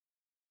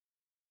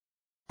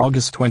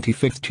August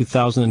 25,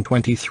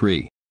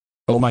 2023.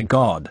 Oh my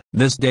god,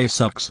 this day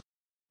sucks.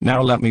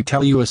 Now let me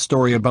tell you a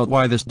story about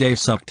why this day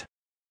sucked.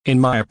 In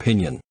my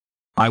opinion,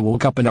 I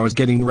woke up and I was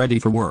getting ready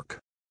for work.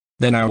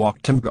 Then I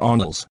walked to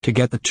McDonald's to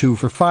get the 2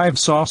 for $5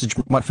 sausage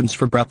muffins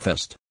for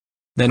breakfast.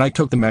 Then I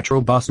took the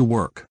metro bus to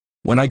work.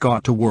 When I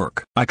got to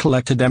work, I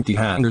collected empty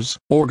hangers,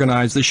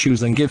 organized the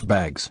shoes and gift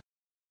bags.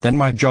 Then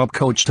my job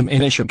coach Tim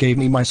Inisha gave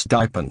me my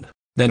stipend.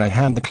 Then I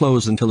hand the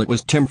clothes until it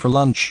was time for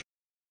lunch.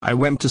 I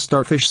went to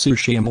Starfish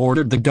Sushi and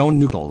ordered the don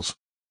noodles.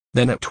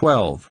 Then at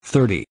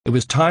 12:30, it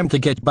was time to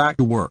get back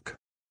to work.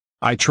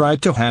 I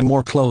tried to hang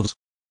more clothes,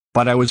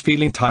 but I was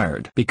feeling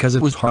tired because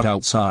it was hot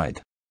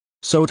outside.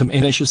 So Tim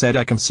Inisha said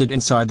I can sit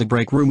inside the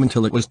break room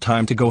until it was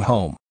time to go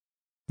home.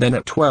 Then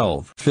at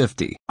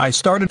 12:50, I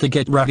started to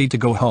get ready to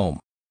go home.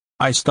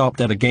 I stopped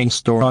at a game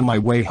store on my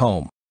way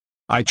home.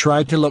 I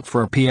tried to look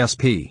for a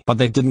PSP, but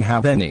they didn't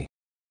have any.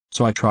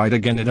 So I tried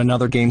again at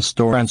another game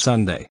store on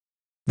Sunday.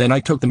 Then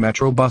I took the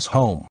metro bus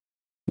home.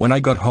 When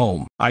I got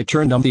home, I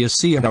turned on the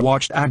AC and I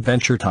watched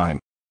Adventure Time.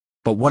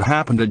 But what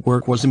happened at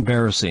work was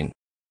embarrassing.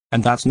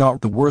 And that's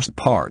not the worst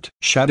part.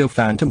 Shadow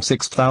Phantom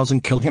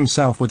 6000 killed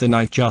himself with a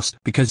knife just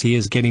because he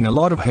is getting a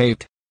lot of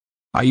hate.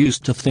 I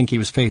used to think he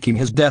was faking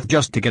his death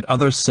just to get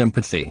others'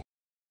 sympathy.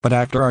 But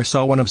after I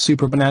saw one of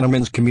Super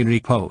Bananaman's community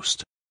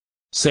post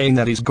saying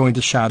that he's going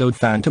to Shadow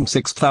Phantom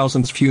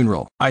 6000's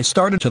funeral, I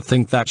started to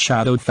think that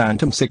Shadow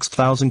Phantom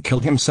 6000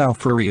 killed himself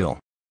for real.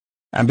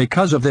 And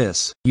because of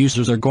this,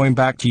 users are going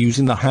back to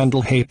using the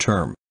handle hate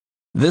term.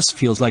 This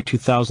feels like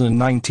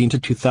 2019 to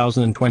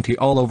 2020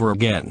 all over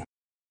again.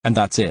 And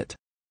that's it.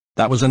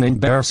 That was an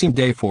embarrassing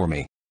day for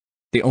me.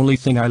 The only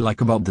thing I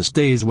like about this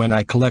day is when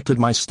I collected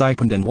my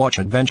stipend and watch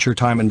Adventure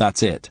Time, and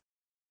that's it.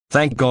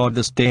 Thank God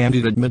this day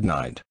ended at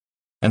midnight.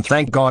 And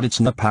thank God it's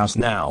in the past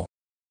now.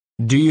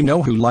 Do you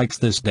know who likes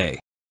this day?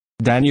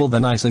 Daniel the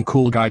Nice and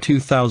Cool Guy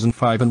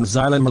 2005 and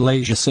Xylan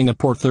Malaysia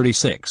Singapore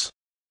 36.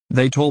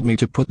 They told me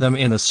to put them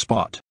in a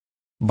spot.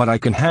 But I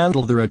can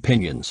handle their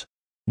opinions.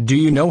 Do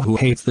you know who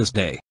hates this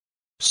day?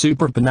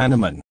 Super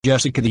Bananaman,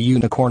 Jessica the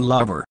Unicorn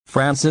Lover,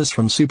 Francis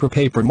from Super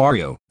Paper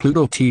Mario,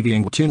 Pluto TV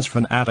and Tunes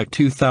Fanatic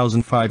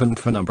 2005 and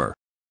phone number.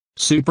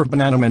 Super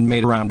Bananaman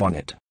made around on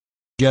it.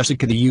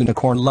 Jessica the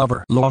Unicorn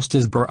Lover lost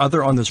his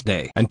brother on this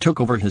day and took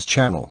over his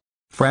channel.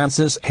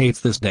 Francis hates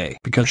this day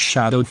because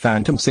Shadow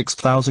Phantom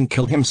 6000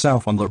 killed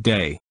himself on the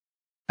day.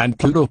 And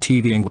Pluto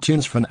TV and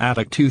Tunes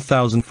Fanatic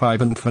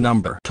 2005 and phone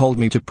number told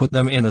me to put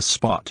them in a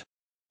spot.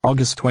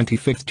 August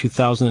 25,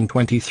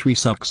 2023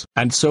 sucks,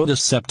 and so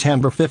does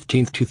September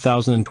 15,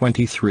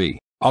 2023.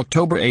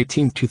 October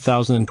 18,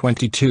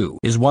 2022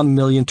 is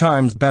 1,000,000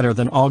 times better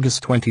than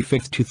August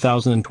 25,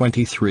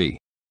 2023.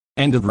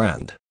 End of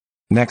rant.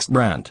 Next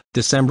rant,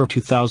 December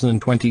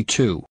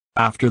 2022.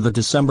 After the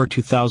December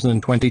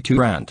 2022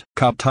 rant,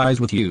 cut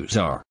ties with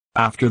user.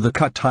 After the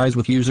cut ties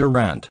with user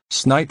rant,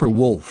 Sniper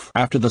Wolf.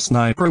 After the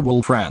Sniper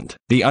Wolf rant,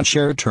 the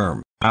unshared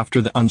term. After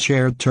the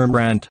unshared term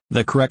rant,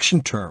 the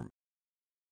correction term.